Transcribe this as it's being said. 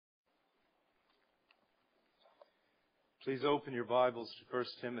Please open your Bibles to 1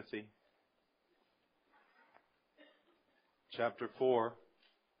 Timothy chapter 4,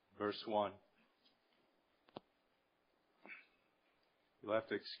 verse 1. You'll have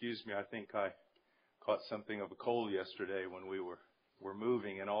to excuse me. I think I caught something of a cold yesterday when we were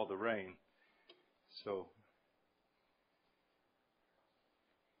moving in all the rain. So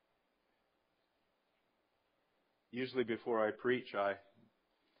usually before I preach, I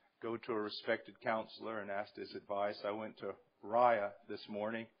go to a respected counselor and ask his advice. I went to Raya this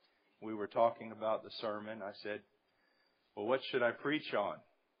morning. We were talking about the sermon. I said, well, what should I preach on?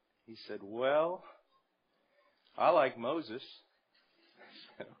 He said, well, I like Moses.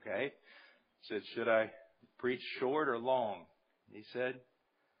 I said, okay. I said, should I preach short or long? He said,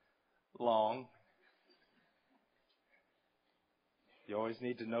 long. You always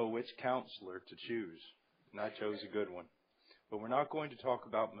need to know which counselor to choose. And I chose a good one. But we're not going to talk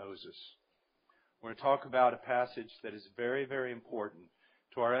about Moses. We're going to talk about a passage that is very, very important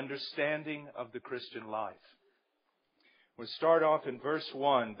to our understanding of the Christian life. We'll start off in verse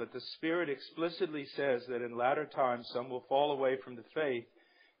 1. But the Spirit explicitly says that in latter times some will fall away from the faith,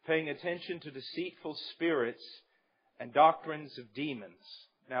 paying attention to deceitful spirits and doctrines of demons.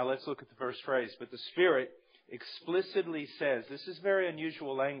 Now let's look at the first phrase. But the Spirit explicitly says. This is very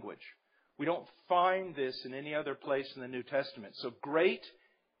unusual language. We don't find this in any other place in the New Testament. So great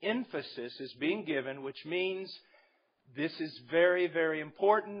emphasis is being given, which means this is very, very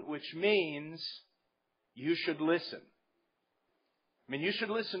important, which means you should listen. I mean, you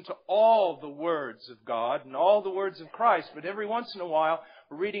should listen to all the words of God and all the words of Christ. But every once in a while,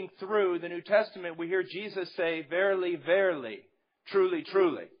 reading through the New Testament, we hear Jesus say, verily, verily, truly,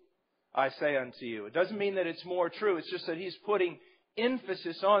 truly, I say unto you. It doesn't mean that it's more true. It's just that He's putting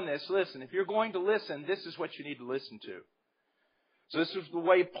emphasis on this. Listen, if you're going to listen, this is what you need to listen to. So this is the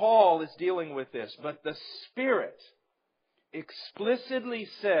way Paul is dealing with this. But the Spirit explicitly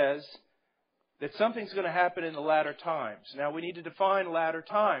says that something's going to happen in the latter times. Now we need to define latter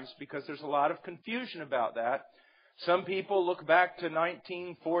times because there's a lot of confusion about that. Some people look back to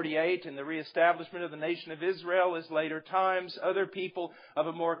 1948 and the reestablishment of the nation of Israel as later times. Other people of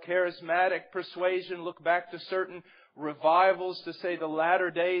a more charismatic persuasion look back to certain revivals to say the latter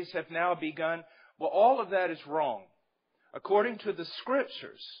days have now begun. Well, all of that is wrong. According to the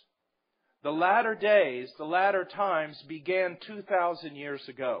Scriptures, the latter days, the latter times began 2,000 years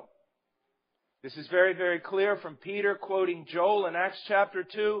ago. This is very, very clear from Peter quoting Joel in Acts chapter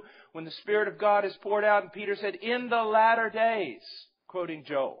 2 when the Spirit of God is poured out and Peter said, in the latter days, quoting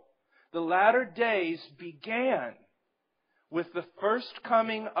Joel. The latter days began with the first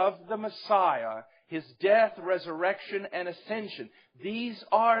coming of the Messiah, His death, resurrection, and ascension. These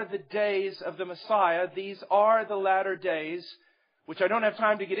are the days of the Messiah. These are the latter days, which I don't have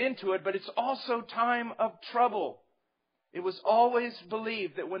time to get into it, but it's also time of trouble. It was always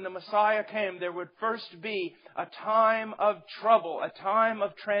believed that when the Messiah came, there would first be a time of trouble, a time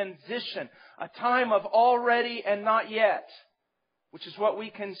of transition, a time of already and not yet, which is what we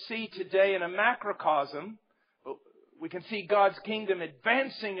can see today in a macrocosm. We can see God's kingdom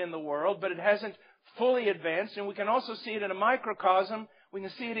advancing in the world, but it hasn't fully advanced. And we can also see it in a microcosm. We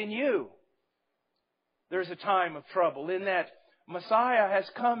can see it in you. There's a time of trouble in that Messiah has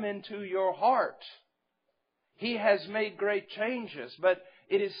come into your heart. He has made great changes, but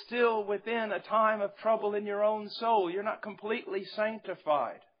it is still within a time of trouble in your own soul. You're not completely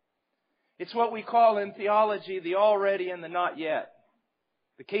sanctified. It's what we call in theology the already and the not yet.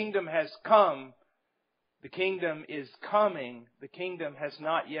 The kingdom has come. The kingdom is coming. The kingdom has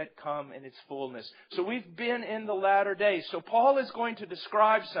not yet come in its fullness. So we've been in the latter days. So Paul is going to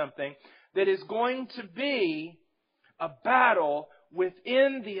describe something that is going to be a battle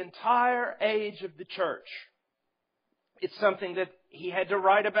within the entire age of the church. It's something that he had to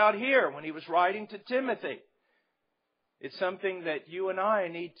write about here when he was writing to Timothy. It's something that you and I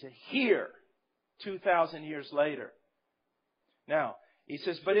need to hear 2,000 years later. Now, he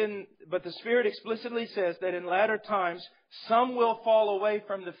says, but the Spirit explicitly says that in latter times, some will fall away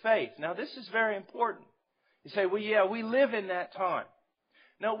from the faith. Now, this is very important. You say, well, yeah, we live in that time.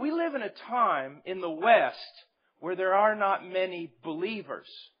 No, we live in a time in the West where there are not many believers,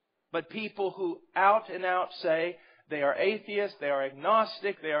 but people who out and out say they are atheists, they are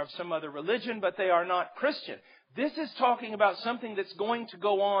agnostic, they are of some other religion, but they are not Christian. This is talking about something that's going to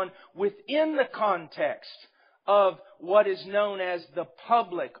go on within the context of what is known as the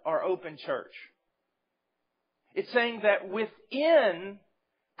public or open church. It's saying that within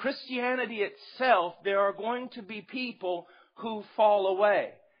Christianity itself, there are going to be people who fall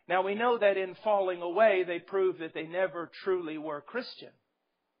away. Now we know that in falling away, they prove that they never truly were Christian.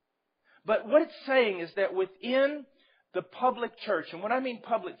 But what it's saying is that within the public church, and when I mean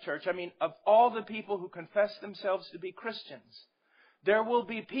public church, I mean of all the people who confess themselves to be Christians, there will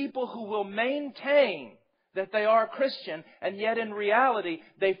be people who will maintain that they are Christian, and yet in reality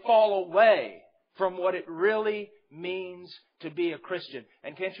they fall away from what it really means to be a Christian.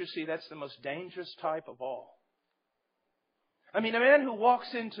 And can't you see that's the most dangerous type of all? I mean, a man who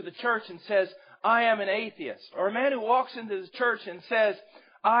walks into the church and says, I am an atheist, or a man who walks into the church and says,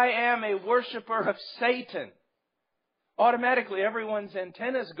 I am a worshiper of Satan, automatically everyone's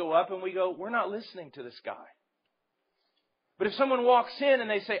antennas go up and we go, we're not listening to this guy. But if someone walks in and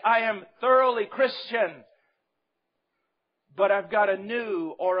they say, I am thoroughly Christian, but I've got a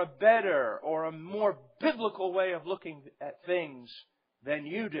new or a better or a more biblical way of looking at things than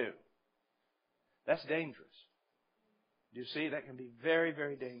you do, that's dangerous. Do you see? That can be very,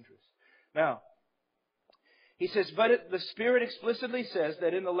 very dangerous. Now, he says, but the Spirit explicitly says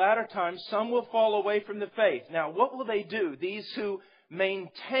that in the latter times some will fall away from the faith. Now, what will they do? These who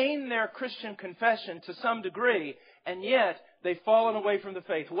maintain their Christian confession to some degree, and yet they've fallen away from the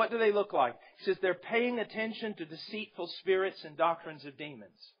faith. What do they look like? He says they're paying attention to deceitful spirits and doctrines of demons.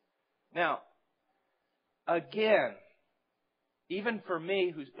 Now, again, even for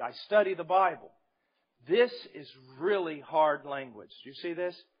me, I study the Bible, this is really hard language. Do you see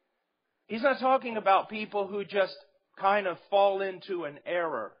this? He's not talking about people who just kind of fall into an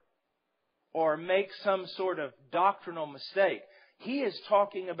error or make some sort of doctrinal mistake. He is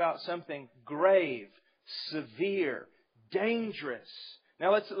talking about something grave, severe, dangerous.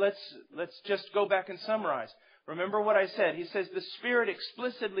 Now let's just go back and summarize. Remember what I said. He says the Spirit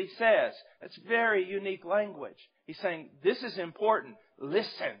explicitly says. That's very unique language. He's saying this is important.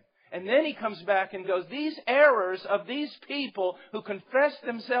 Listen. And then he comes back and goes, these errors of these people who confess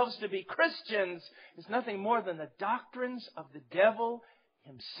themselves to be Christians is nothing more than the doctrines of the devil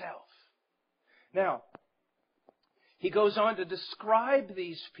himself. Now, he goes on to describe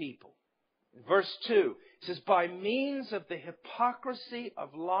these people. In verse 2, he says, by means of the hypocrisy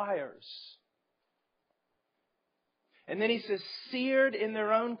of liars. And then he says, seared in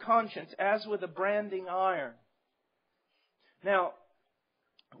their own conscience as with a branding iron. Now,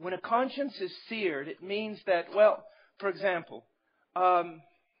 when a conscience is seared, it means that, well, for example,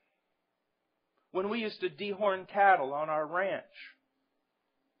 when we used to dehorn cattle on our ranch,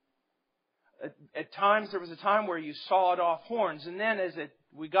 at times there was a time where you sawed off horns, and then as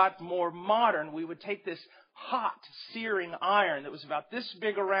we got more modern, we would take this hot, searing iron that was about this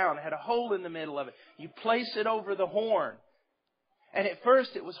big around, had a hole in the middle of it. You place it over the horn. And at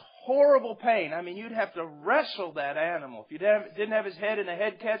first it was horrible pain. I mean, you'd have to wrestle that animal. If you didn't have his head in a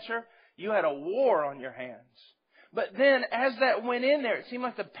head catcher, you had a war on your hands. But then as that went in there, it seemed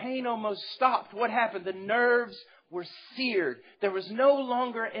like the pain almost stopped. What happened? The nerves were seared. There was no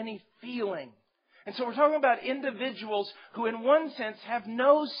longer any feeling. And so we're talking about individuals who in one sense have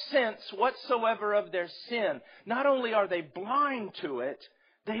no sense whatsoever of their sin. Not only are they blind to it,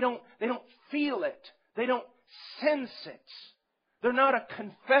 they don't feel it. They don't sense it. They're not a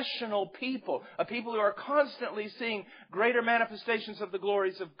confessional people, a people who are constantly seeing greater manifestations of the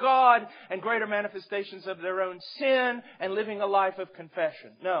glories of God and greater manifestations of their own sin and living a life of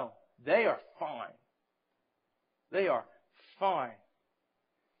confession. No, they are fine. They are fine.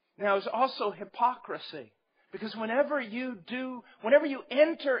 Now, there's also hypocrisy. Because whenever you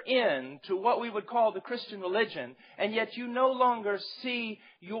enter into what we would call the Christian religion, and yet you no longer see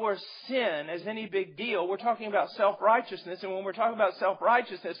your sin as any big deal, we're talking about self-righteousness. And when we're talking about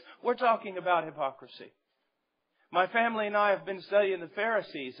self-righteousness, we're talking about hypocrisy. My family and I have been studying the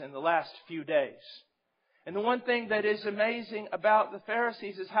Pharisees in the last few days. And the one thing that is amazing about the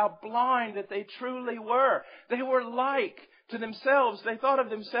Pharisees is how blind that they truly were. They were like to themselves. They thought of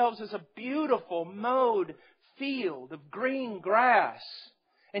themselves as a beautiful, mowed field of green grass.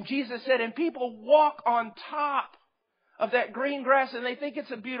 And Jesus said, and people walk on top of that green grass and they think it's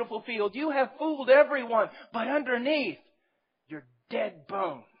a beautiful field. You have fooled everyone, but underneath, you're dead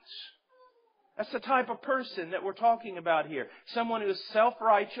bones. That's the type of person that we're talking about here. Someone who is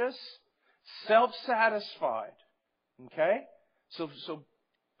self-righteous, self-satisfied. Okay? So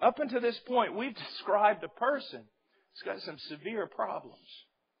up until this point, we've described a person who's got some severe problems.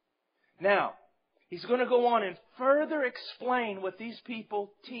 Now, he's going to go on and further explain what these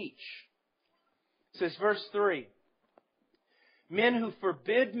people teach. It says, verse 3, men who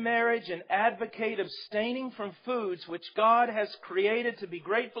forbid marriage and advocate abstaining from foods which God has created to be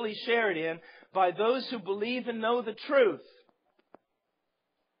gratefully shared in by those who believe and know the truth.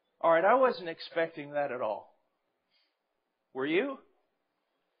 All right, I wasn't expecting that at all. Were you?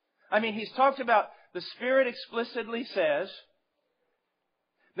 I mean, he's talked about the Spirit explicitly says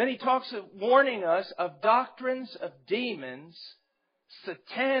Then he talks of warning us of doctrines of demons,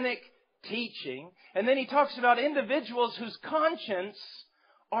 satanic teaching. And then he talks about individuals whose conscience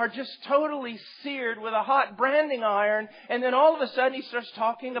are just totally seared with a hot branding iron. And then all of a sudden he starts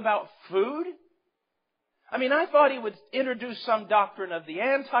talking about food. I mean, I thought he would introduce some doctrine of the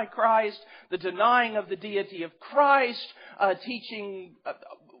Antichrist, the denying of the deity of Christ, teaching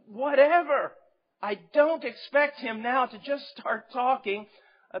whatever. I don't expect him now to just start talking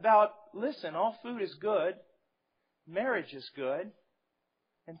about, listen, all food is good, marriage is good,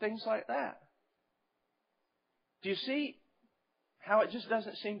 and things like that. Do you see how it just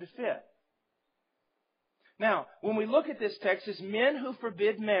doesn't seem to fit? Now, when we look at this text, it's men who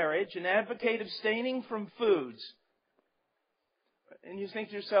forbid marriage and advocate abstaining from foods. And you think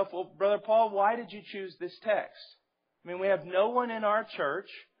to yourself, well, Brother Paul, why did you choose this text? I mean, we have no one in our church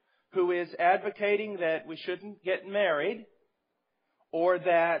who is advocating that we shouldn't get married or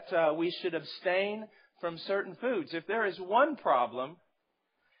that we should abstain from certain foods. If there is one problem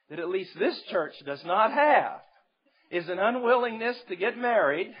that at least this church does not have, is an unwillingness to get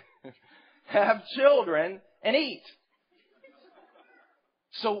married, have children, and eat.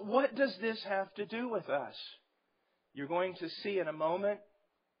 So what does this have to do with us? You're going to see in a moment,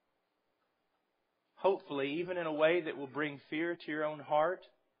 hopefully, even in a way that will bring fear to your own heart,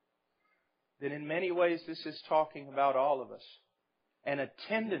 that in many ways this is talking about all of us and a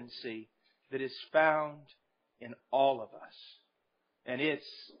tendency that is found in all of us. And it's,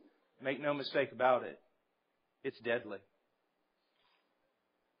 make no mistake about it, it's deadly.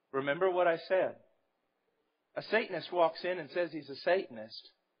 Remember what I said. A Satanist walks in and says he's a Satanist.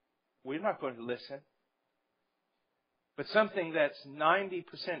 We're not going to listen. But something that's 90%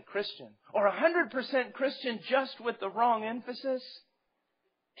 Christian or 100% Christian just with the wrong emphasis,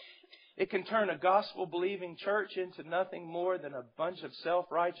 it can turn a gospel-believing church into nothing more than a bunch of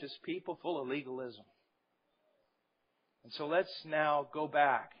self-righteous people full of legalism. And so let's now go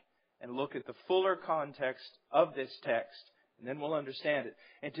back and look at the fuller context of this text. And then we'll understand it.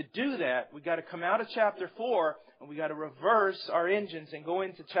 And to do that, we've got to come out of chapter 4 and we've got to reverse our engines and go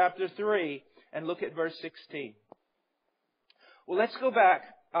into chapter 3 and look at verse 16. Well, let's go back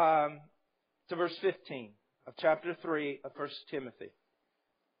to verse 15 of chapter 3 of 1 Timothy.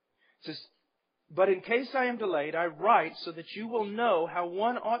 It says, "But in case I am delayed, I write so that you will know how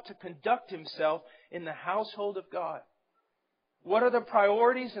one ought to conduct himself in the household of God." What are the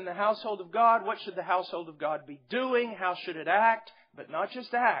priorities in the household of God? What should the household of God be doing? How should it act? But not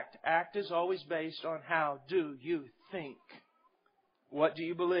just act. Act is always based on how do you think. What do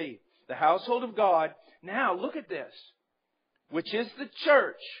you believe? The household of God. Now look at this. Which is the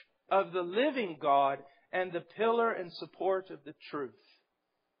church of the living God and the pillar and support of the truth.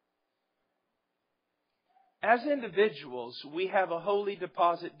 As individuals, we have a holy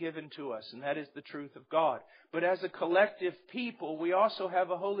deposit given to us, and that is the truth of God. But as a collective people, we also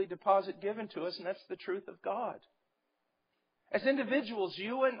have a holy deposit given to us, and that's the truth of God. As individuals,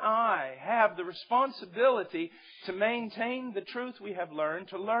 you and I have the responsibility to maintain the truth we have learned,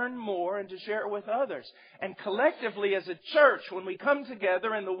 to learn more, and to share it with others. And collectively as a church, when we come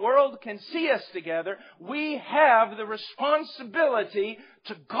together and the world can see us together, we have the responsibility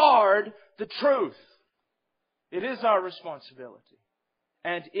to guard the truth. It is our responsibility.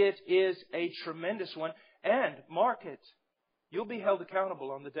 And it is a tremendous one. And, mark it, you'll be held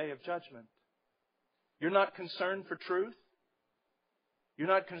accountable on the day of judgment. You're not concerned for truth. You're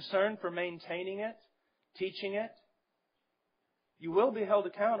not concerned for maintaining it, teaching it. You will be held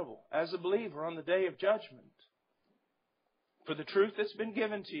accountable as a believer on the day of judgment for the truth that's been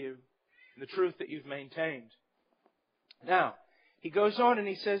given to you and the truth that you've maintained. Now, he goes on and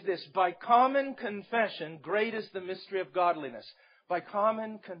he says this, "By common confession, great is the mystery of godliness." By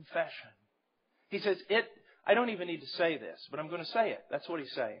common confession. He says, I don't even need to say this, but I'm going to say it. That's what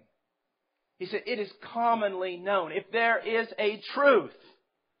he's saying. He said, it is commonly known. If there is a truth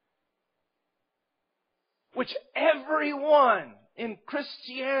which everyone in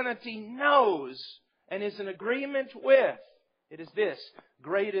Christianity knows and is in agreement with, it is this: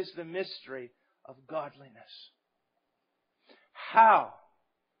 great is the mystery of godliness. How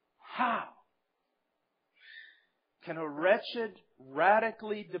can a wretched,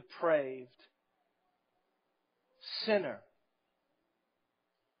 radically depraved sinner,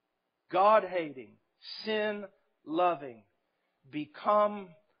 God-hating, sin-loving, become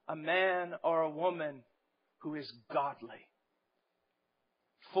a man or a woman who is godly,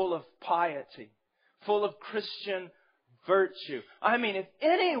 full of piety, full of Christian virtue? I mean, if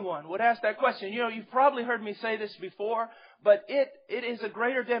anyone would ask that question, you've probably heard me say this before, but it is a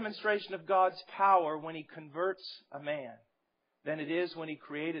greater demonstration of God's power when He converts a man, than it is when He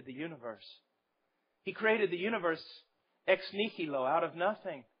created the universe. He created the universe ex nihilo, out of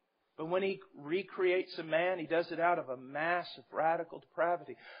nothing. But when He recreates a man, He does it out of a mass of radical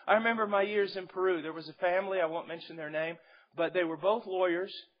depravity. I remember my years in Peru. There was a family, I won't mention their name, but they were both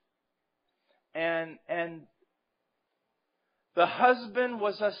lawyers. And the husband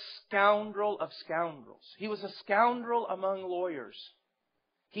was a scoundrel of scoundrels. He was a scoundrel among lawyers.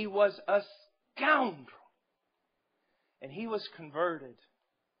 He was a scoundrel. And he was converted.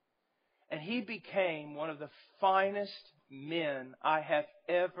 And he became one of the finest men I have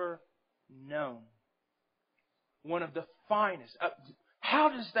ever known. One of the finest. How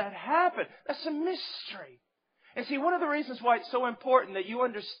does that happen? That's a mystery. And see, one of the reasons why it's so important that you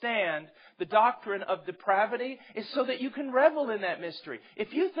understand the doctrine of depravity is so that you can revel in that mystery.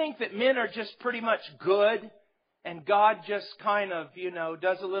 If you think that men are just pretty much good and God just kind of,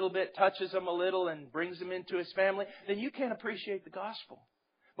 does a little bit, touches them a little and brings them into His family, then you can't appreciate the gospel.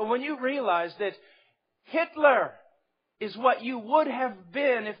 But when you realize that Hitler is what you would have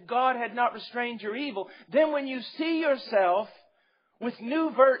been if God had not restrained your evil, then when you see yourself with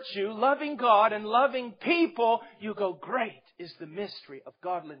new virtue, loving God and loving people, you go, great is the mystery of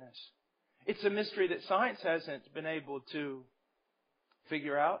godliness. It's a mystery that science hasn't been able to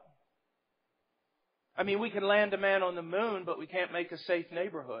figure out. I mean, we can land a man on the moon, but we can't make a safe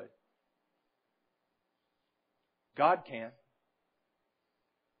neighborhood. God can.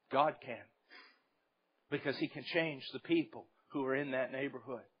 God can. Because He can change the people who are in that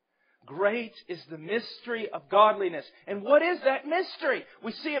neighborhood. Great is the mystery of godliness. And what is that mystery?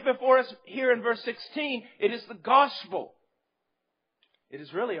 We see it before us here in verse 16. It is the gospel. It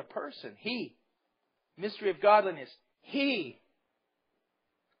is really a person. He. Mystery of godliness. He.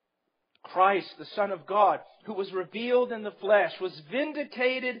 Christ, the Son of God, who was revealed in the flesh, was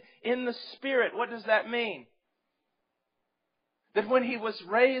vindicated in the Spirit. What does that mean? That when He was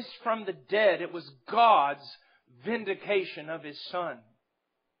raised from the dead, it was God's vindication of His Son.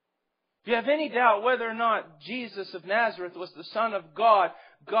 If you have any doubt whether or not Jesus of Nazareth was the Son of God,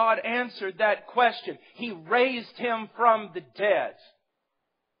 God answered that question. He raised Him from the dead.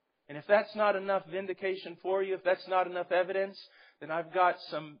 And if that's not enough vindication for you, if that's not enough evidence, then I've got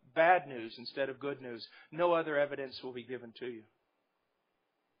some bad news instead of good news. No other evidence will be given to you.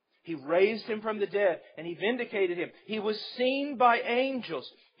 He raised Him from the dead and He vindicated Him. He was seen by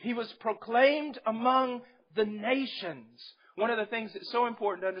angels. He was proclaimed among the nations. One of the things that's so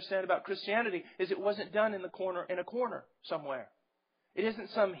important to understand about Christianity is it wasn't done in a corner somewhere. It isn't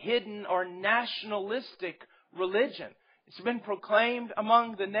some hidden or nationalistic religion. It's been proclaimed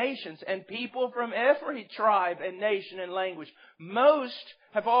among the nations, and people from every tribe and nation and language. Most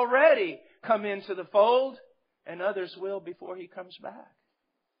have already come into the fold, and others will before He comes back.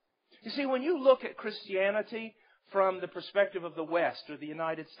 You see, when you look at Christianity from the perspective of the West or the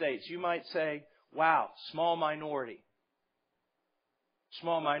United States, you might say, wow, small minority.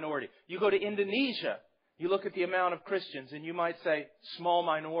 Small minority. You go to Indonesia, you look at the amount of Christians, and you might say, small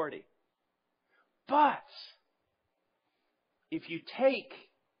minority. But if you take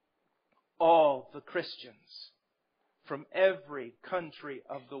all the Christians from every country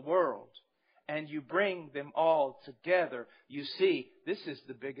of the world and you bring them all together, you see, this is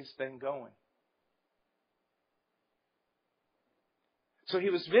the biggest thing going. So He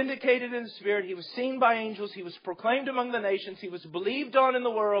was vindicated in the Spirit. He was seen by angels. He was proclaimed among the nations. He was believed on in the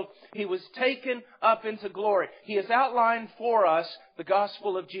world. He was taken up into glory. He has outlined for us the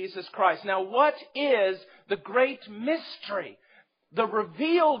gospel of Jesus Christ. Now, what is the great mystery? The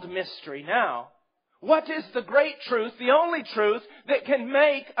revealed mystery now. What is the great truth, the only truth that can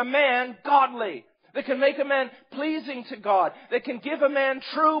make a man godly? That can make a man pleasing to God? That can give a man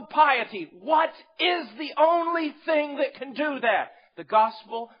true piety? What is the only thing that can do that? The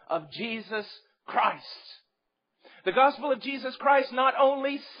gospel of Jesus Christ. The gospel of Jesus Christ not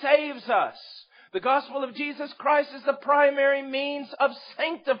only saves us. The gospel of Jesus Christ is the primary means of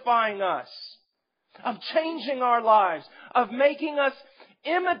sanctifying us, of changing our lives, of making us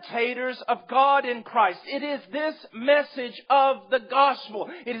imitators of God in Christ. It is this message of the gospel.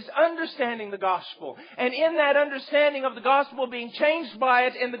 It is understanding the gospel. And in that understanding of the gospel, being changed by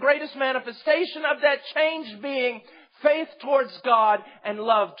it, and the greatest manifestation of that change being faith towards God and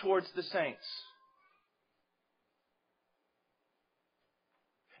love towards the saints.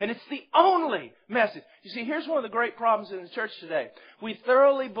 And it's the only message. You see, here's one of the great problems in the church today. We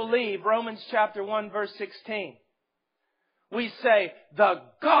thoroughly believe Romans chapter 1 verse 16. We say the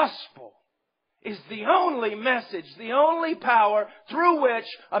gospel is the only message, the only power through which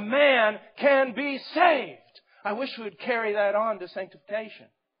a man can be saved. I wish we would carry that on to sanctification.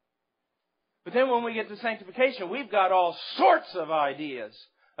 But then when we get to sanctification, we've got all sorts of ideas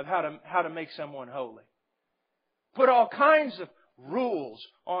of how to make someone holy. Put all kinds of rules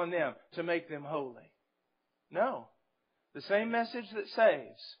on them to make them holy. No. The same message that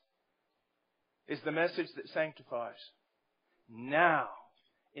saves is the message that sanctifies. Now,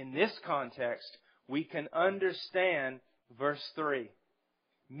 in this context, we can understand verse 3.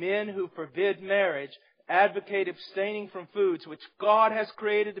 Men who forbid marriage advocate abstaining from foods which God has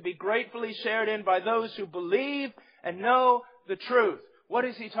created to be gratefully shared in by those who believe and know the truth. What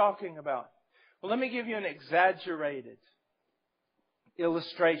is he talking about? Well, let me give you an exaggerated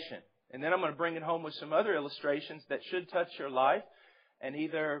illustration. And then I'm going to bring it home with some other illustrations that should touch your life and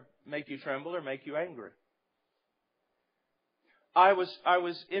either make you tremble or make you angry. I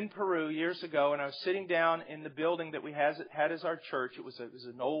was in Peru years ago, and I was sitting down in the building that we had as our church. It was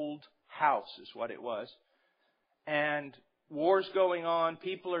an old house is what it was. And war's going on,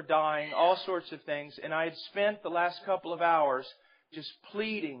 people are dying, all sorts of things. And I had spent the last couple of hours just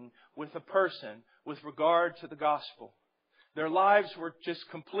pleading with a person with regard to the gospel. Their lives were just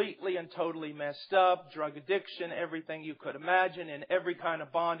completely and totally messed up. Drug addiction, everything you could imagine, in every kind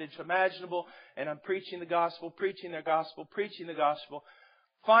of bondage imaginable. And I'm preaching the gospel, preaching their gospel, preaching the gospel.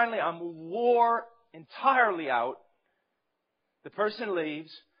 Finally, I'm wore entirely out. The person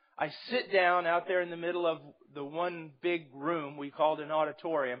leaves. I sit down out there in the middle of the one big room we called an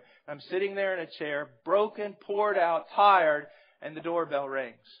auditorium. I'm sitting there in a chair, broken, poured out, tired, and the doorbell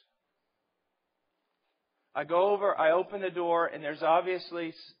rings. I go over, I open the door, and there's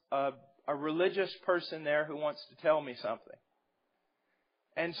obviously a religious person there who wants to tell me something.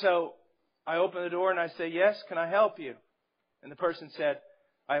 And so I open the door and I say, "Yes, can I help you?" And the person said,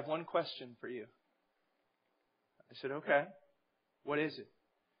 "I have one question for you." I said, "Okay, what is it?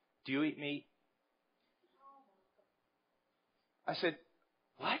 Do you eat meat?" I said,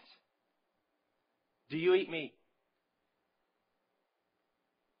 "What? Do you eat meat?"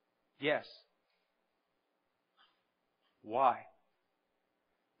 "Yes." "Why?"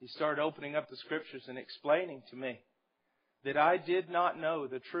 He started opening up the Scriptures and explaining to me that I did not know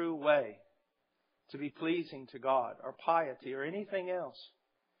the true way to be pleasing to God or piety or anything else.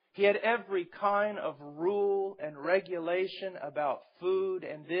 He had every kind of rule and regulation about food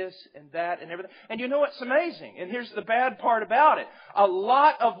and this and that and everything. And you know what's amazing? And here's the bad part about it. A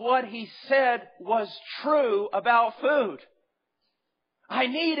lot of what he said was true about food. I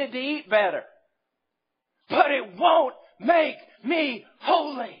needed to eat better. But it won't make me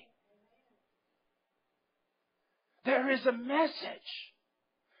holy. There is a message,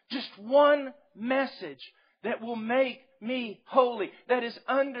 just one message that will make me holy. That is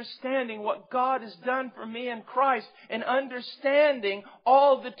understanding what God has done for me in Christ and understanding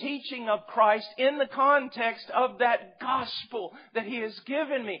all the teaching of Christ in the context of that gospel that He has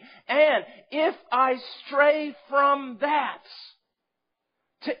given me. And if I stray from that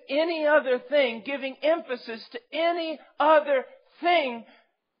to any other thing, giving emphasis to any other thing,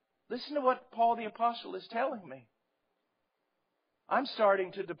 listen to what Paul the Apostle is telling me. I'm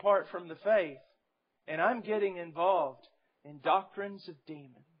starting to depart from the faith, and I'm getting involved in doctrines of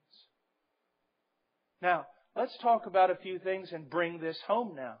demons. Now, let's talk about a few things and bring this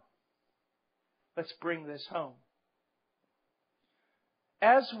home now. Let's bring this home.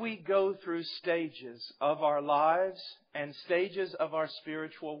 As we go through stages of our lives and stages of our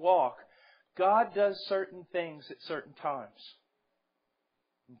spiritual walk, God does certain things at certain times.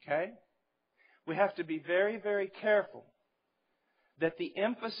 Okay? We have to be very, very careful that the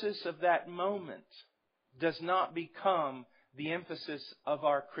emphasis of that moment does not become the emphasis of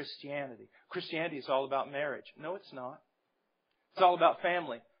our Christianity. Christianity is all about marriage. No, it's not. It's all about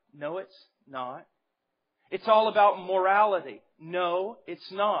family. No, it's not. It's all about morality. No,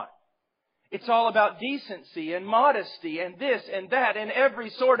 it's not. It's all about decency and modesty and this and that and every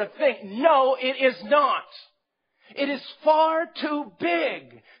sort of thing. No, it is not. It is far too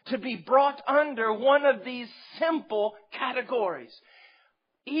big to be brought under one of these simple categories.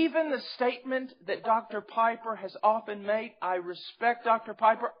 Even the statement that Dr. Piper has often made, I respect Dr.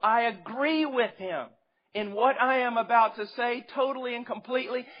 Piper. I agree with him in what I am about to say totally and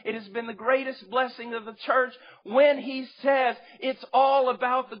completely. It has been the greatest blessing of the church when he says it's all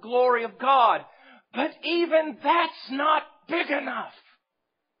about the glory of God. But even that's not big enough.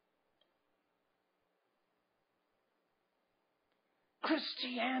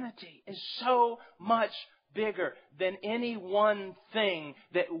 Christianity is so much bigger than any one thing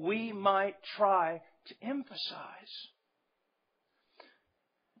that we might try to emphasize.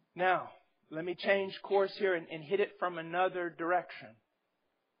 Now, let me change course here and hit it from another direction.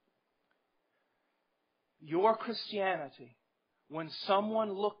 Your Christianity, when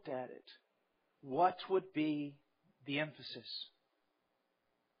someone looked at it, what would be the emphasis?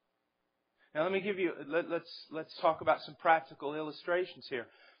 Now let me give you, let's talk about some practical illustrations here.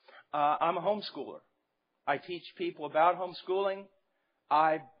 I'm a homeschooler. I teach people about homeschooling.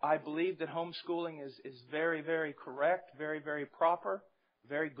 I believe that homeschooling is very, very correct, very, very proper,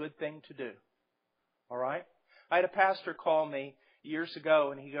 very good thing to do. All right? I had a pastor call me years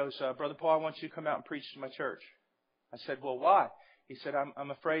ago, and he goes, Brother Paul, I want you to come out and preach to my church. I said, well, why? He said,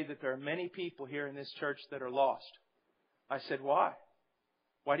 I'm afraid that there are many people here in this church that are lost. I said, why?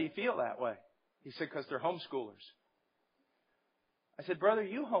 Why do you feel that way? He said, because they're homeschoolers. I said, brother,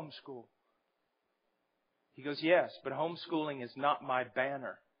 you homeschool. He goes, yes, but homeschooling is not my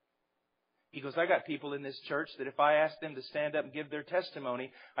banner. He goes, I got people in this church that if I asked them to stand up and give their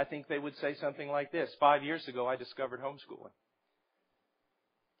testimony, I think they would say something like this. 5 years ago, I discovered homeschooling.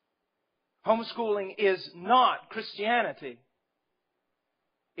 Homeschooling is not Christianity.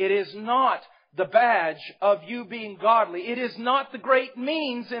 It is not the badge of you being godly. It is not the great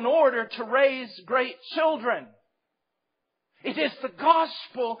means in order to raise great children. It is the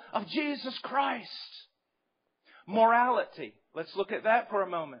gospel of Jesus Christ. Morality. Let's look at that for a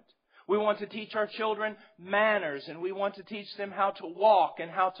moment. We want to teach our children manners, and we want to teach them how to walk and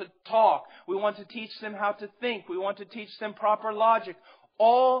how to talk. We want to teach them how to think. We want to teach them proper logic.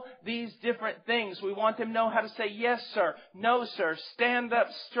 All these different things. We want them to know how to say yes, sir, no, sir, stand up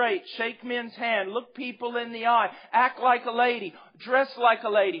straight, shake men's hand, look people in the eye, act like a lady, dress like a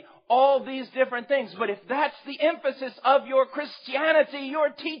lady. All these different things. But if that's the emphasis of your Christianity,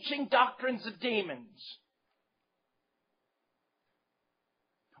 you're teaching doctrines of demons.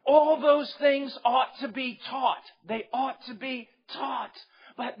 All those things ought to be taught. They ought to be taught.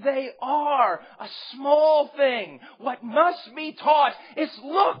 But they are a small thing. What must be taught is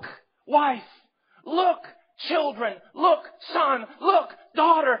look, wife, look, children, look, son, look,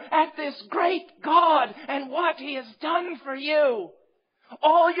 daughter, at this great God and what He has done for you.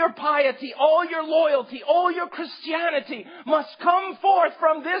 All your piety, all your loyalty, all your Christianity must come forth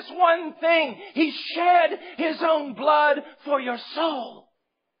from this one thing. He shed His own blood for your soul.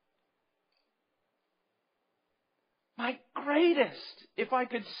 My greatest, if I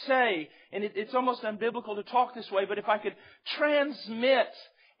could say, and it's almost unbiblical to talk this way, but if I could transmit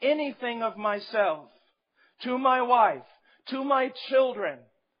anything of myself to my wife, to my children,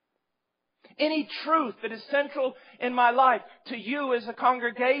 any truth that is central in my life to you as a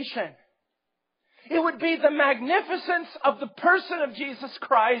congregation, it would be the magnificence of the person of Jesus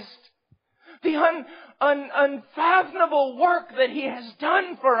Christ, the unfathomable work that He has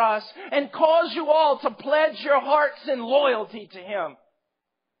done for us, and cause you all to pledge your hearts in loyalty to Him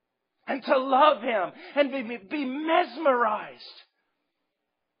and to love Him and be mesmerized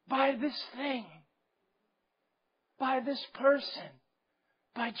by this thing, by this person,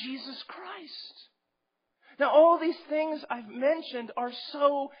 by Jesus Christ. Now, all these things I've mentioned are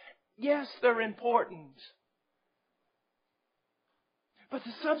so, yes, they're important. But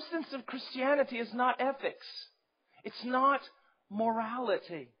the substance of Christianity is not ethics. It's not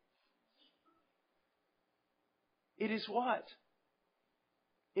morality. It is what?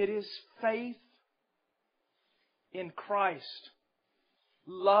 It is faith in Christ,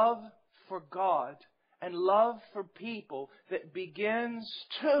 love for God, and love for people that begins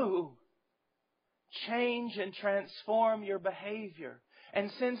to change and transform your behavior.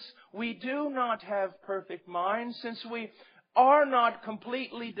 And since we do not have perfect minds, since we are not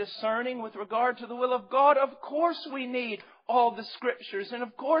completely discerning with regard to the will of God, of course we need all the Scriptures, and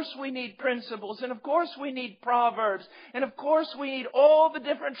of course we need principles, and of course we need Proverbs, and of course we need all the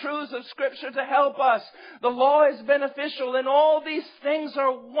different truths of Scripture to help us. The law is beneficial, and all these things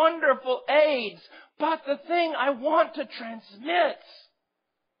are wonderful aids. But the thing I want to transmit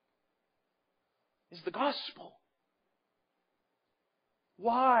is the gospel.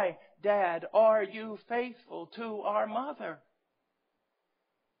 Why, Dad, are you faithful to our mother?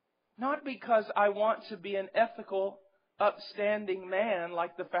 Not because I want to be an ethical, upstanding man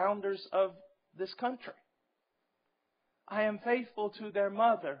like the founders of this country. I am faithful to their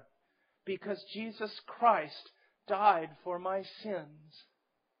mother because Jesus Christ died for my sins.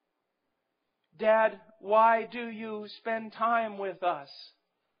 Dad, why do you spend time with us?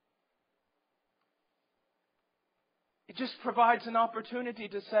 It just provides an opportunity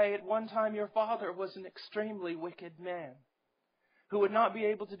to say, at one time your father was an extremely wicked man who would not be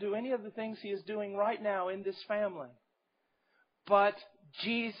able to do any of the things he is doing right now in this family. But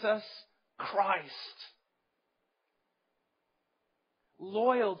Jesus Christ,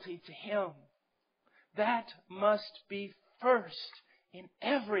 loyalty to Him, that must be first in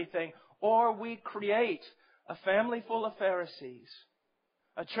everything, or we create a family full of Pharisees,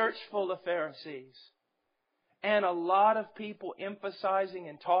 A church full of Pharisees. And a lot of people emphasizing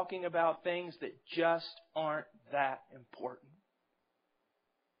and talking about things that just aren't that important.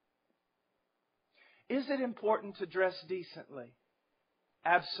 Is it important to dress decently?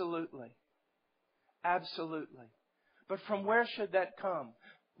 Absolutely. Absolutely. But from where should that come?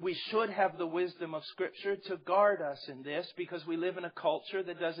 We should have the wisdom of Scripture to guard us in this, because we live in a culture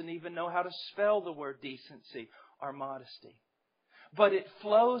that doesn't even know how to spell the word decency or modesty. But it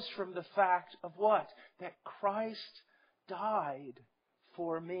flows from the fact of what? That Christ died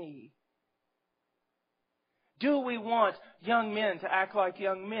for me. Do we want young men to act like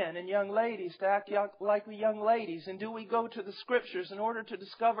young men and young ladies to act like young ladies? And do we go to the Scriptures in order to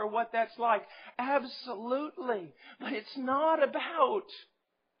discover what that's like? Absolutely. But it's not about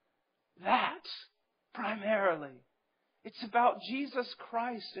that primarily. It's about Jesus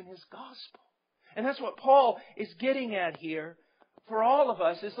Christ and His gospel. And that's what Paul is getting at here for all of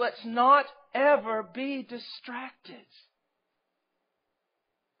us, is let's not ever be distracted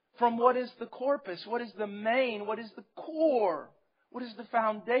from what is the corpus, what is the main, what is the core, what is the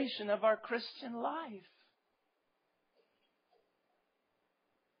foundation of our Christian life.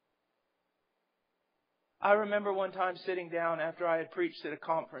 I remember one time sitting down after I had preached at a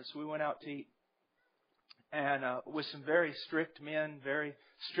conference. We went out to eat, and with some very strict men, very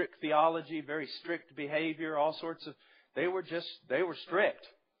strict theology, very strict behavior, all sorts of, they were strict.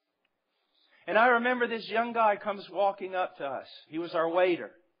 And I remember this young guy comes walking up to us. He was our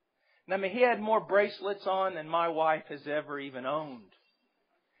waiter. And I mean, he had more bracelets on than my wife has ever even owned.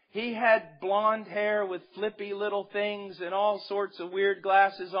 He had blonde hair with flippy little things and all sorts of weird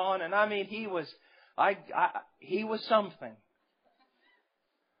glasses on. And I mean, he was something.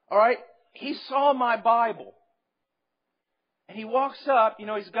 All right. He saw my Bible. And he walks up,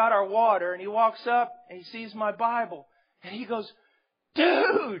 he's got our water, and he walks up and he sees my Bible. And he goes,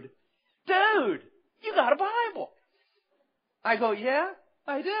 dude, you got a Bible. I go, yeah,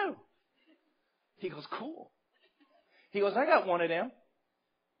 I do. He goes, cool. He goes, I got one of them.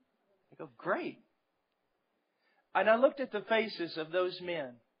 I go, great. And I looked at the faces of those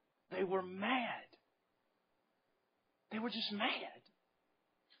men. They were mad. They were just mad.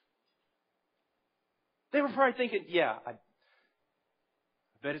 They were probably thinking, yeah, I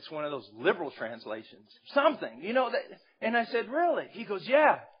bet it's one of those liberal translations. Something, And I said, really? He goes,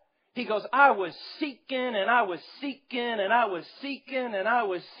 yeah. He goes, I was seeking and I was seeking and I was seeking and I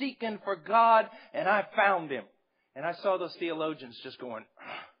was seeking for God, and I found Him. And I saw those theologians just going,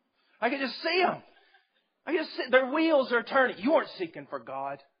 I could just see them. Their wheels are turning. You weren't seeking for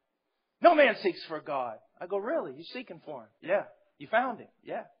God. No man seeks for God. I go, really? You're seeking for Him? Yeah. You found Him?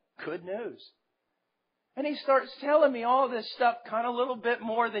 Yeah. Good news. And he starts telling me all this stuff, kind of a little bit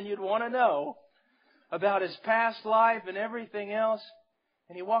more than you'd want to know, about his past life and everything else.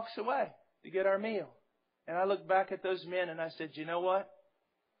 And he walks away to get our meal. And I looked back at those men and I said, you know what?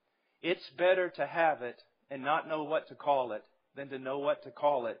 It's better to have it and not know what to call it than to know what to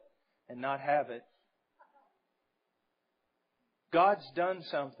call it and not have it. God's done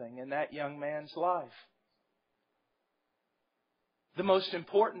something in that young man's life. The most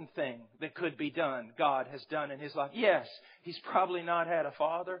important thing that could be done, God has done in his life. Yes, he's probably not had a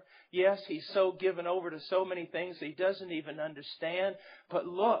father. Yes, he's so given over to so many things that he doesn't even understand. But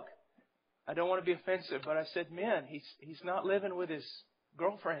look, I don't want to be offensive, but I said, men, he's not living with his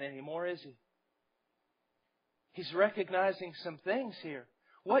girlfriend anymore, is he? He's recognizing some things here.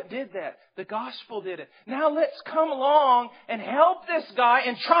 What did that? The gospel did it. Now let's come along and help this guy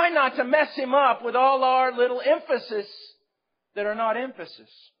and try not to mess him up with all our little emphasis that are not emphasis.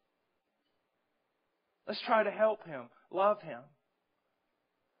 Let's try to help him, love him.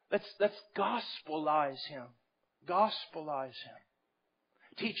 Let's gospelize him. Gospelize him.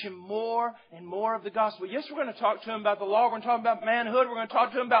 Teach him more and more of the gospel. Yes, we're going to talk to him about the law. We're going to talk about manhood. We're going to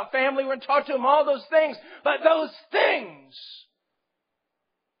talk to him about family. We're going to talk to him all those things. But those things,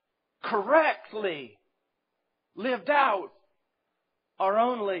 correctly lived out, are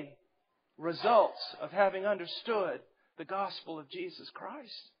only results of having understood the gospel of Jesus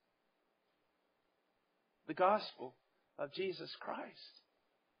Christ. The gospel of Jesus Christ.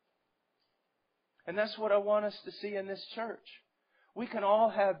 And that's what I want us to see in this church. We can all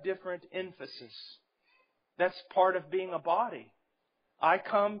have different emphasis. That's part of being a body. I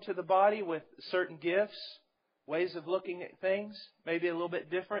come to the body with certain gifts, ways of looking at things, maybe a little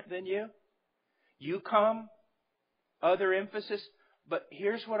bit different than you. You come, other emphasis. But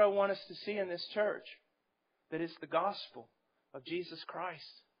here's what I want us to see in this church. That it's the gospel of Jesus Christ.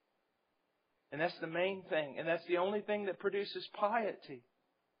 And that's the main thing. And that's the only thing that produces piety.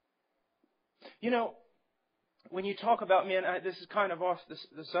 when you talk about men, this is kind of off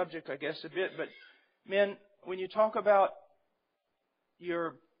the subject, I guess, a bit, but men, when you talk about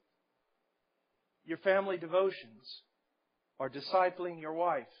your family devotions, or discipling your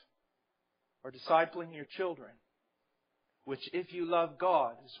wife, or discipling your children, which if you love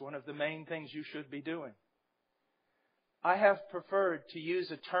God is one of the main things you should be doing. I have preferred to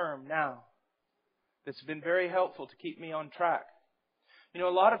use a term now that's been very helpful to keep me on track. You know, a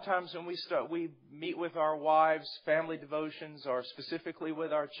lot of times when we meet with our wives, family devotions, or specifically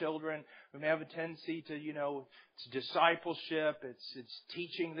with our children, we may have a tendency to, it's discipleship, it's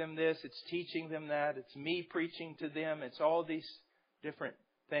teaching them this, it's teaching them that, it's me preaching to them, it's all these different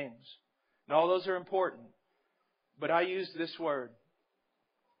things. And all those are important. But I use this word.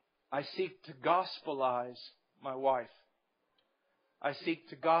 I seek to gospelize my wife. I seek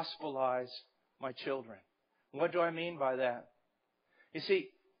to gospelize my children. What do I mean by that? You see,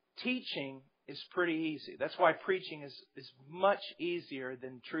 teaching is pretty easy. That's why preaching is much easier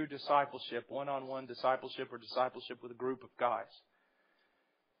than true discipleship, one-on-one discipleship or discipleship with a group of guys.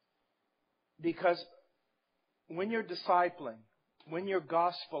 Because when you're discipling, when you're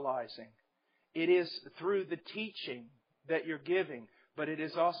gospelizing, it is through the teaching that you're giving, but it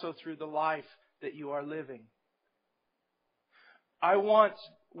is also through the life that you are living. I want,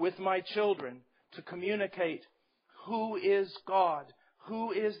 with my children, to communicate who is God.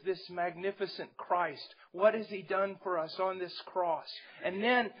 Who is this magnificent Christ? What has He done for us on this cross? And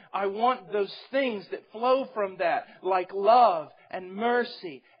then I want those things that flow from that, like love and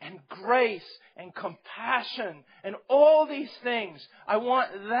mercy and grace and compassion and all these things. I want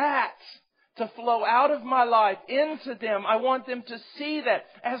that to flow out of my life into them. I want them to see that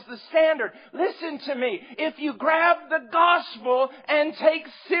as the standard. Listen to me. If you grab the gospel and take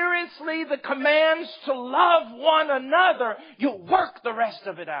seriously the commands to love one another, you'll work the rest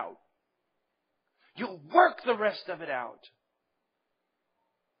of it out. You'll work the rest of it out.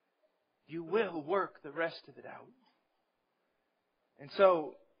 You will work the rest of it out. And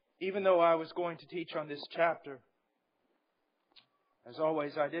so, even though I was going to teach on this chapter, as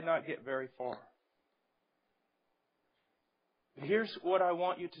always, I did not get very far. But here's what I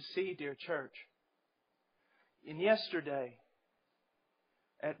want you to see, dear church. And yesterday,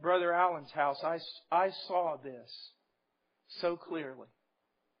 at Brother Allen's house, I saw this so clearly.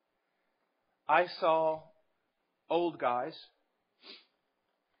 I saw old guys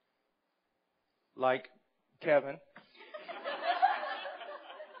like Kevin.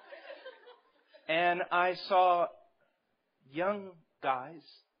 And I saw young guys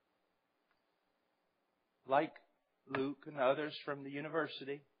like Luke and others from the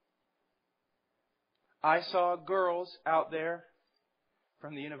university. I saw girls out there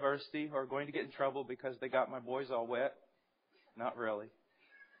from the university who are going to get in trouble because they got my boys all wet. Not really.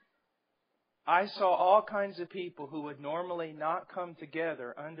 I saw all kinds of people who would normally not come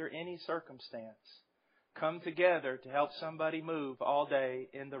together under any circumstance, come together to help somebody move all day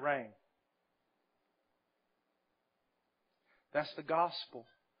in the rain. That's the gospel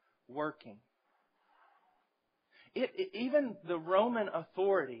working. Even the Roman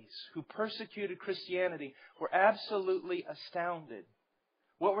authorities who persecuted Christianity were absolutely astounded.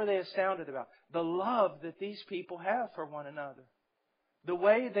 What were they astounded about? The love that these people have for one another. The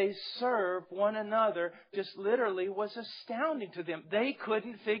way they serve one another just literally was astounding to them. They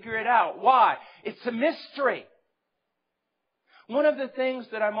couldn't figure it out. Why? It's a mystery. One of the things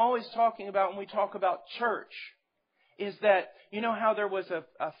that I'm always talking about when we talk about church is that, you know how there was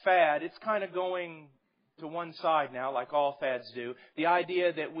a fad? It's kind of going to one side now, like all fads do. The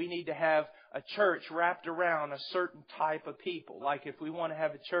idea that we need to have a church wrapped around a certain type of people. Like if we want to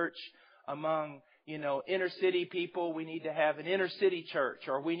have a church among, inner city people, we need to have an inner city church.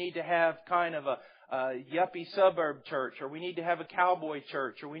 Or we need to have kind of a yuppie suburb church. Or we need to have a cowboy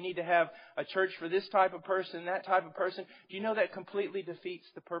church. Or we need to have a church for this type of person, that type of person. Do you know that completely defeats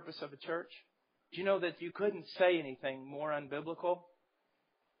the purpose of a church? Do you know that you couldn't say anything more unbiblical?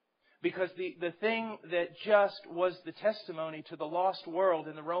 Because the thing that just was the testimony to the lost world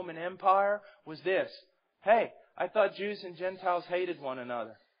in the Roman Empire was this. Hey, I thought Jews and Gentiles hated one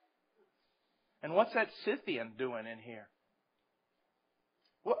another. And what's that Scythian doing in here?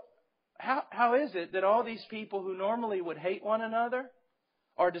 How is it that all these people who normally would hate one another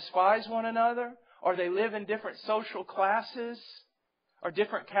or despise one another or they live in different social classes or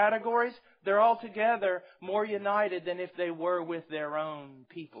different categories, they're all together more united than if they were with their own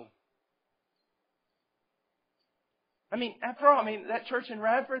people? After all, that church in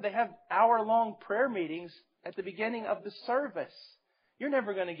Radford, they have hour-long prayer meetings at the beginning of the service. You're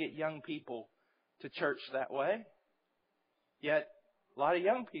never going to get young people to church that way. Yet, a lot of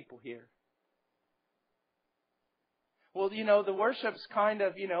young people here. Well, the worship's kind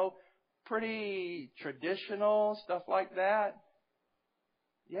of, pretty traditional, stuff like that.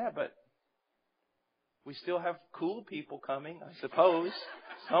 Yeah, but we still have cool people coming, I suppose,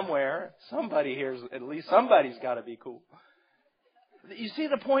 somewhere. Somebody here's, at least somebody's got to be cool. You see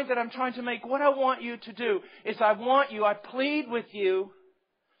the point that I'm trying to make? What I want you to do is I plead with you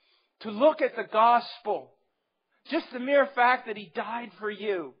to look at the gospel. Just the mere fact that He died for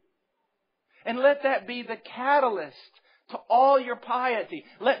you. And let that be the catalyst to all your piety.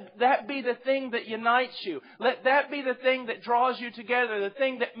 Let that be the thing that unites you. Let that be the thing that draws you together. The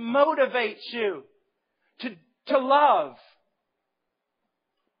thing that motivates you to love.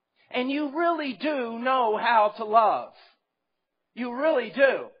 And you really do know how to love. You really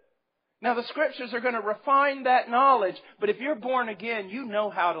do. Now the Scriptures are going to refine that knowledge. But if you're born again, you know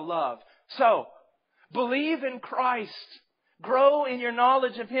how to love. So, believe in Christ. Grow in your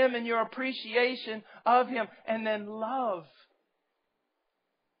knowledge of Him and your appreciation of Him. And then love.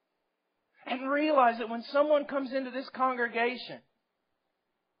 And realize that when someone comes into this congregation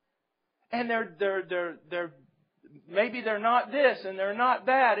and maybe they're not this and they're not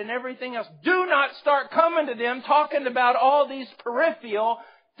that and everything else, do not start coming to them talking about all these peripheral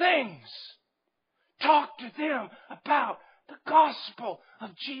things. Talk to them about the gospel of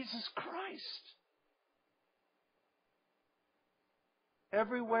Jesus Christ.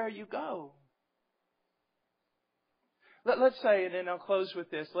 Everywhere you go. Let's say, and then I'll close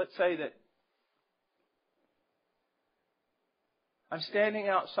with this, let's say that I'm standing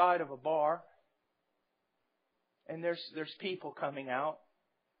outside of a bar and there's people coming out.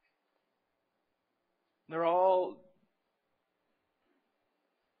 They're all...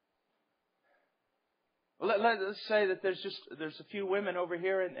 Let's say that there's a few women over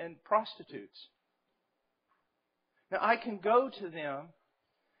here and prostitutes. Now I can go to them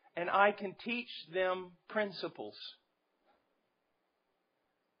and I can teach them principles.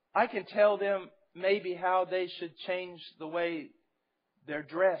 I can tell them maybe how they should change the way their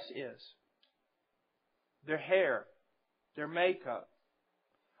dress is, their hair, their makeup.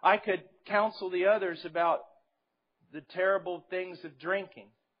 I could counsel the others about the terrible things of drinking.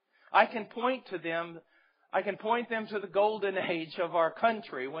 I can point them to the golden age of our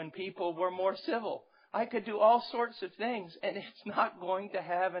country when people were more civil. I could do all sorts of things, and it's not going to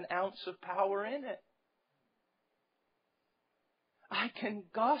have an ounce of power in it. I can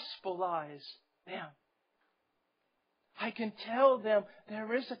gospelize them. I can tell them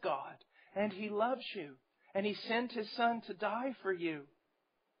there is a God, and He loves you, and He sent His Son to die for you.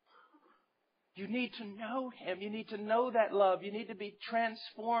 You need to know Him. You need to know that love. You need to be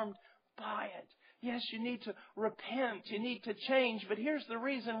transformed by it. Yes, you need to repent. You need to change. But here's the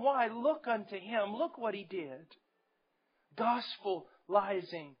reason why. Look unto Him. Look what He did.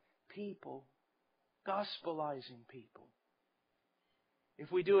 Gospelizing people. Gospelizing people.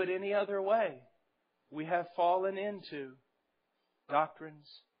 If we do it any other way, we have fallen into doctrines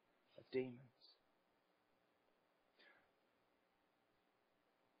of demons.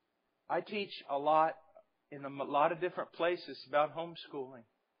 I teach a lot in a lot of different places about homeschooling.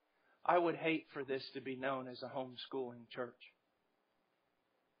 I would hate for this to be known as a homeschooling church.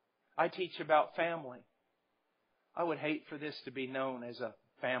 I teach about family. I would hate for this to be known as a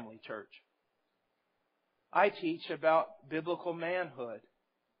family church. I teach about biblical manhood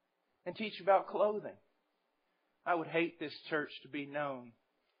and teach about clothing. I would hate this church to be known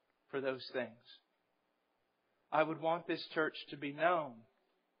for those things. I would want this church to be known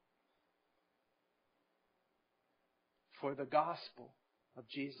for the gospel of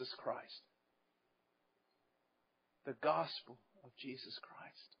Jesus Christ. The gospel of Jesus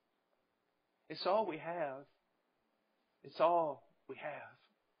Christ. It's all we have. It's all we have.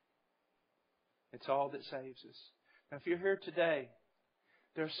 It's all that saves us. Now, if you're here today,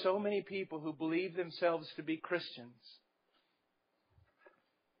 there are so many people who believe themselves to be Christians.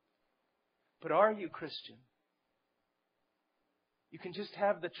 But are you Christian? You can just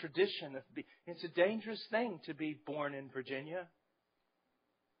have the tradition of it's a dangerous thing to be born in Virginia,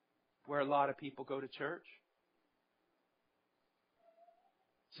 where a lot of people go to church.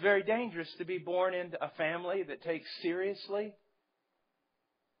 It's very dangerous to be born into a family that takes seriously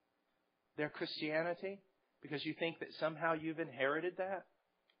their Christianity because you think that somehow you've inherited that.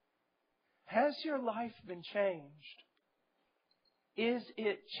 Has your life been changed? Is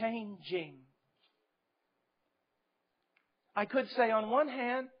it changing? I could say on one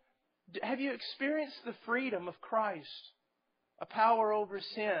hand, have you experienced the freedom of Christ? A power over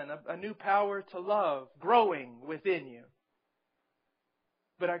sin, a new power to love, growing within you.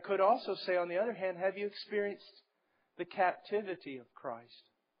 But I could also say on the other hand, have you experienced the captivity of Christ?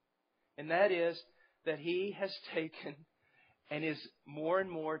 And that is that He has taken and is more and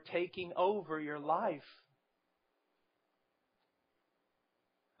more taking over your life.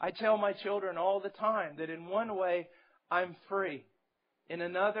 I tell my children all the time that in one way, I'm free. In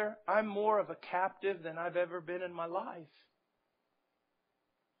another, I'm more of a captive than I've ever been in my life.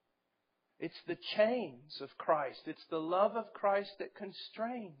 It's the chains of Christ. It's the love of Christ that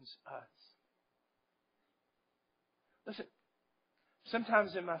constrains us. Listen,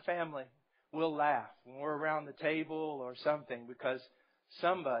 sometimes in my family, we'll laugh when we're around the table or something because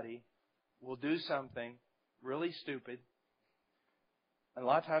somebody will do something really stupid. And a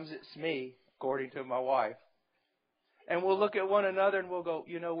lot of times it's me, according to my wife. And we'll look at one another and we'll go,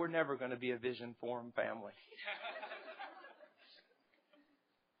 we're never going to be a Vision Forum family.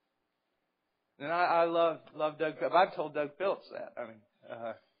 And I love Doug Phillips. I've told Doug Phillips that.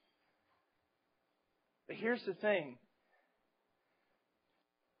 But here's the thing.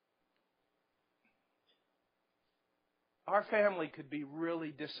 Our family could be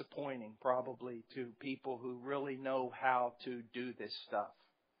really disappointing, probably, to people who really know how to do this stuff.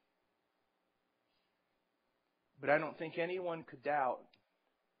 But I don't think anyone could doubt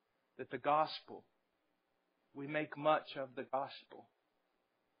that the gospel, we make much of the gospel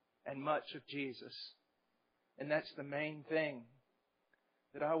and much of Jesus. And that's the main thing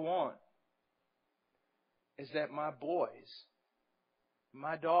that I want, is that my boys,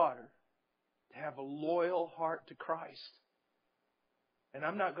 my daughter, to have a loyal heart to Christ. And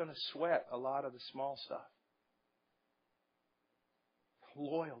I'm not going to sweat a lot of the small stuff.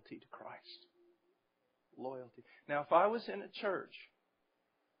 Loyalty to Christ. Loyalty. Now, if I was in a church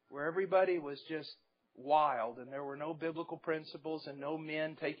where everybody was just wild and there were no biblical principles and no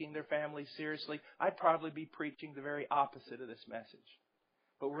men taking their families seriously, I'd probably be preaching the very opposite of this message.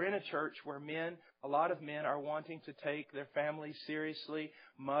 But we're in a church where a lot of men are wanting to take their families seriously,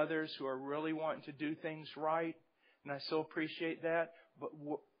 mothers who are really wanting to do things right, and I so appreciate that. But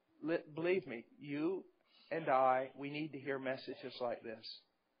believe me, you and I, we need to hear messages like this,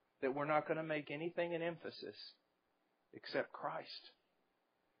 that we're not going to make anything an emphasis except Christ.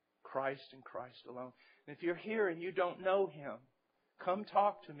 Christ and Christ alone. And if you're here and you don't know Him, come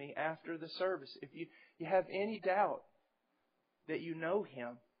talk to me after the service. If you have any doubt that you know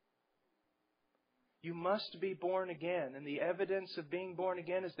Him, you must be born again. And the evidence of being born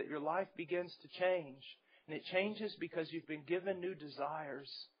again is that your life begins to change. And it changes because you've been given new desires.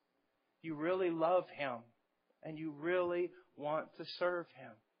 You really love Him. And you really want to serve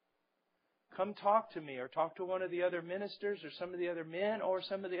Him. Come talk to me or talk to one of the other ministers or some of the other men or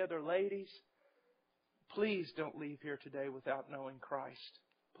some of the other ladies. Please don't leave here today without knowing Christ.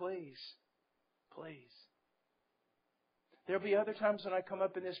 Please. Please. There'll be other times when I come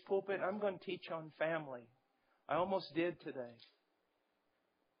up in this pulpit and I'm going to teach on family. I almost did today.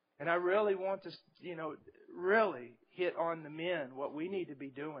 And I really want to, really hit on the men, what we need to be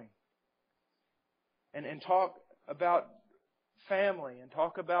doing. And talk about family and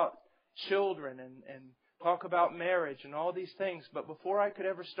talk about children and talk about marriage and all these things. But before I could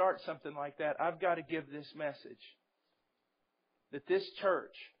ever start something like that, I've got to give this message. That this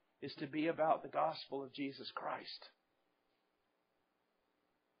church is to be about the gospel of Jesus Christ.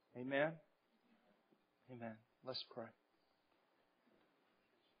 Amen? Amen. Let's pray.